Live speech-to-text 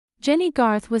Jennie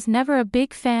Garth was never a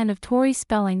big fan of Tori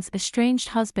Spelling's estranged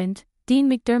husband, Dean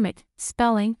McDermott.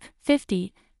 Spelling,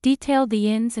 50, detailed the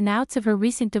ins and outs of her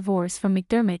recent divorce from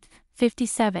McDermott,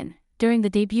 57, during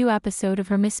the debut episode of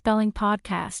her Misspelling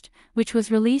podcast, which was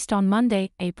released on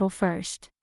Monday, April 1st.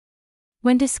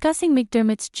 When discussing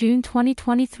McDermott's June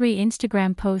 2023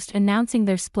 Instagram post announcing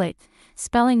their split,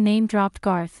 Spelling name-dropped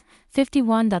Garth,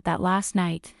 51. That last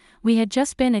night, we had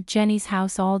just been at Jennie's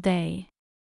house all day.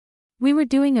 We were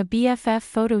doing a BFF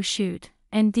photo shoot,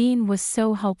 and Dean was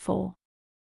so helpful.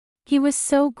 He was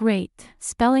so great,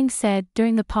 Spelling said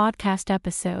during the podcast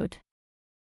episode.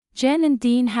 Jen and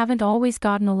Dean haven't always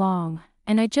gotten along,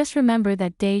 and I just remember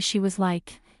that day she was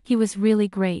like, he was really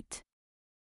great.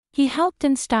 He helped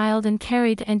and styled and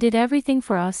carried and did everything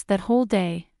for us that whole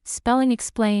day. Spelling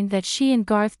explained that she and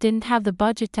Garth didn't have the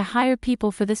budget to hire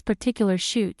people for this particular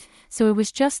shoot, so it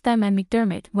was just them and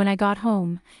McDermott. When I got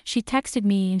home, she texted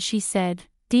me and she said,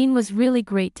 "Dean was really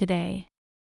great today."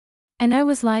 And I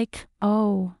was like,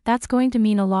 oh, that's going to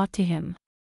mean a lot to him.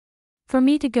 For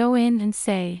me to go in and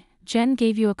say, "Jen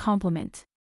gave you a compliment."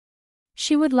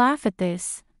 She would laugh at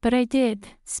this, but I did,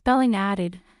 Spelling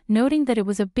added, noting that it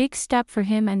was a big step for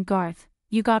him and Garth.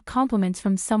 "You got compliments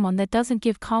from someone that doesn't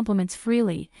give compliments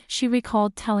freely," she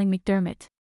recalled telling McDermott.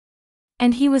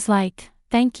 And he was like,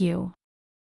 "Thank you.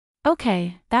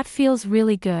 Okay, that feels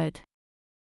really good.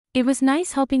 It was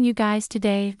nice helping you guys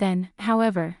today." Then,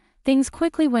 however, things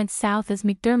quickly went south as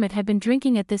McDermott had been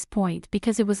drinking at this point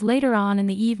because it was later on in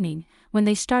the evening, when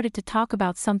they started to talk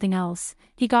about something else.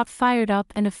 He got fired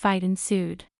up and a fight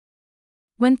ensued.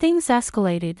 When things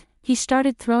escalated, he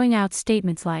started throwing out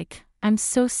statements like, "I'm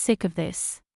so sick of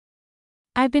this.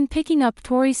 I've been picking up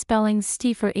Tori Spelling's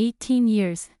tea for 18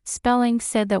 years, Spelling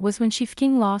said that was when she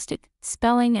fing lost it.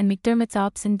 Spelling and McDermott's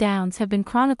ups and downs have been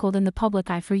chronicled in the public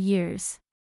eye for years.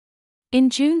 In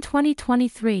June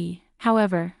 2023,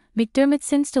 however, McDermott's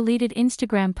since deleted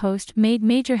Instagram post made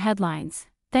major headlines.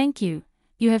 "Thank you.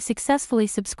 You have successfully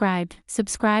subscribed.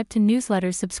 Subscribe to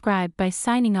newsletters. Subscribe by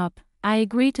signing up. I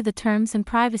agree to the terms and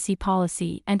privacy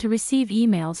policy and to receive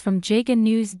emails from Jagan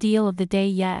News. Deal of the day.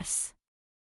 Yes.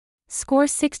 Score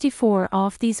 64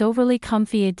 off these overly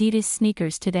comfy Adidas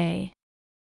sneakers today.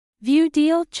 View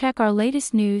deal. Check our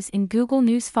latest news in Google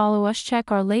News. Follow us.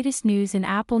 Check our latest news in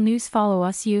Apple News. Follow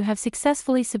us. You have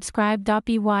successfully subscribed.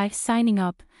 By signing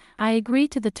up, I agree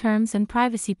to the terms and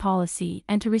privacy policy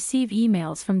and to receive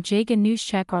emails from Jagan News.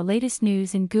 Check our latest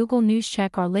news in Google News.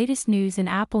 Check our latest news in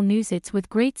Apple News. It's with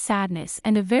great sadness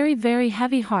and a very, very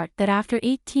heavy heart that after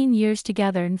 18 years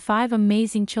together and 5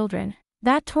 amazing children,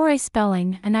 that Tori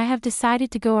Spelling and I have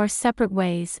decided to go our separate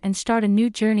ways and start a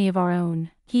new journey of our own,"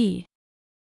 he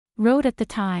wrote at the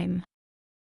time.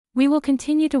 "We will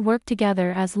continue to work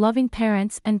together as loving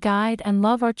parents and guide and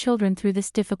love our children through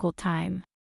this difficult time.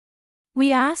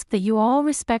 We ask that you all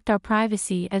respect our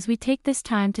privacy as we take this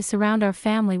time to surround our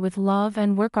family with love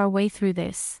and work our way through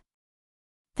this.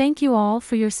 Thank you all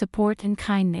for your support and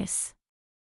kindness."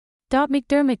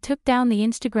 McDermott took down the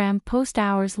Instagram post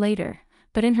hours later,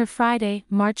 but in her Friday,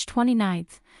 March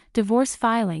 29th, divorce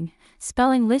filing,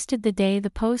 Spelling listed the day the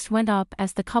post went up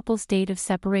as the couple's date of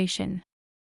separation.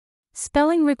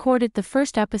 Spelling recorded the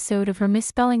first episode of her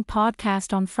Misspelling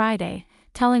podcast on Friday,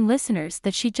 telling listeners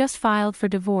that she just filed for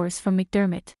divorce from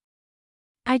McDermott.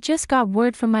 "I just got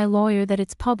word from my lawyer that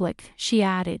it's public," she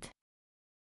added.